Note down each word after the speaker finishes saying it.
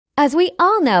As we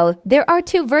all know, there are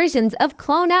two versions of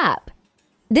Clone app.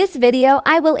 This video,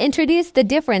 I will introduce the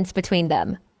difference between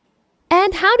them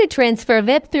and how to transfer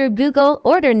VIP through Google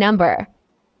order number.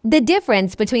 The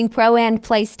difference between Pro and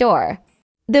Play Store.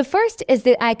 The first is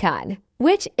the icon,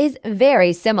 which is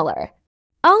very similar.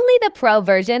 Only the Pro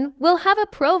version will have a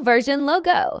Pro version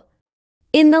logo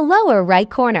in the lower right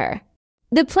corner.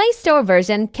 The Play Store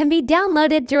version can be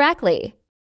downloaded directly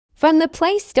from the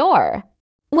Play Store,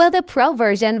 while the Pro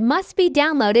version must be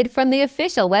downloaded from the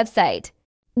official website.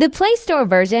 The Play Store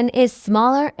version is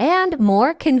smaller and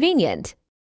more convenient,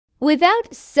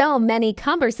 without so many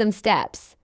cumbersome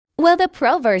steps, while the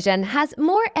Pro version has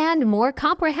more and more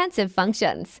comprehensive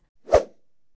functions.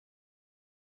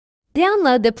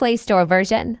 Download the Play Store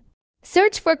version.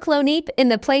 Search for Clone app in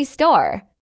the Play Store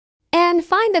and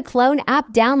find the Clone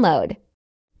app download.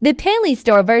 The Play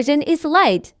Store version is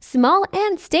light, small,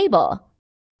 and stable,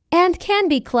 and can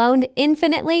be cloned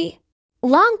infinitely.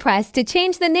 Long press to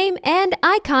change the name and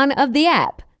icon of the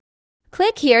app.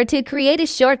 Click here to create a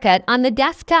shortcut on the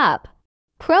desktop.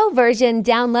 Pro version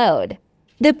download.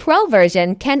 The Pro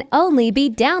version can only be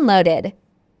downloaded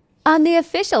on the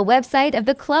official website of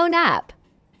the Clone app.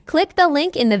 Click the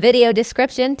link in the video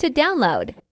description to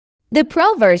download. The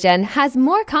Pro version has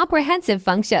more comprehensive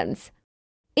functions,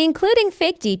 including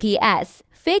fake GPS,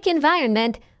 fake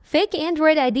environment, fake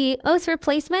Android ID, OS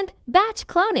replacement, batch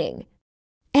cloning,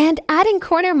 and adding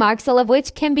corner marks, all of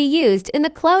which can be used in the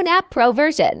Clone app Pro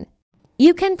version.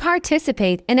 You can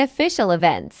participate in official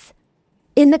events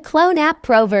in the Clone app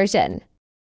Pro version.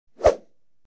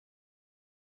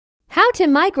 How to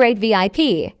migrate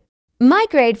VIP.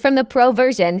 Migrate from the Pro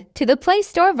version to the Play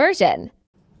Store version.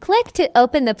 Click to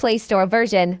open the Play Store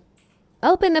version.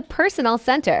 Open the Personal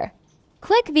Center.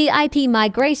 Click VIP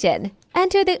Migration.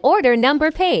 Enter the order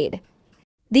number paid.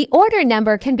 The order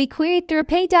number can be queried through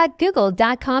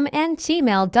pay.google.com and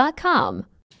gmail.com.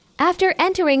 After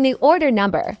entering the order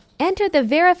number, enter the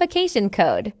verification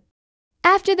code.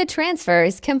 After the transfer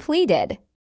is completed,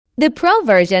 the Pro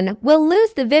version will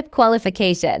lose the VIP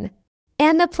qualification,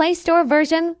 and the Play Store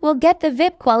version will get the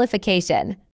VIP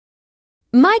qualification.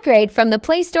 Migrate from the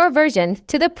Play Store version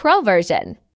to the Pro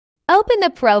version. Open the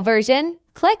Pro version,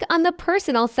 click on the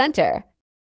Personal Center.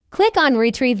 Click on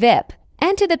Retrieve VIP,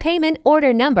 enter the payment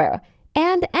order number,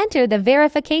 and enter the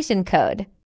verification code.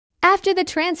 After the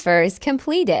transfer is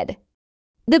completed,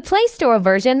 the Play Store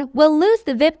version will lose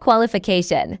the VIP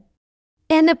qualification,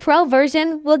 and the Pro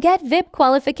version will get VIP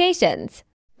qualifications.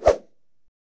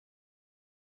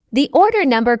 The order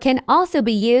number can also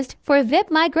be used for VIP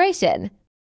migration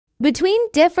between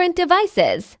different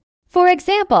devices. For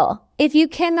example, if you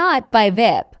cannot buy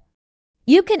VIP,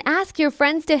 you can ask your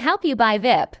friends to help you buy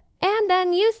VIP and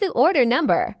then use the order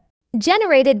number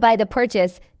generated by the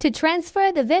purchase to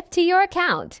transfer the VIP to your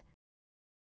account.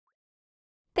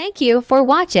 Thank you for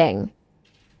watching.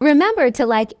 Remember to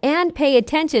like and pay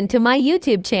attention to my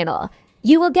YouTube channel.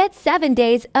 You will get 7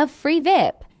 days of free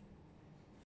VIP.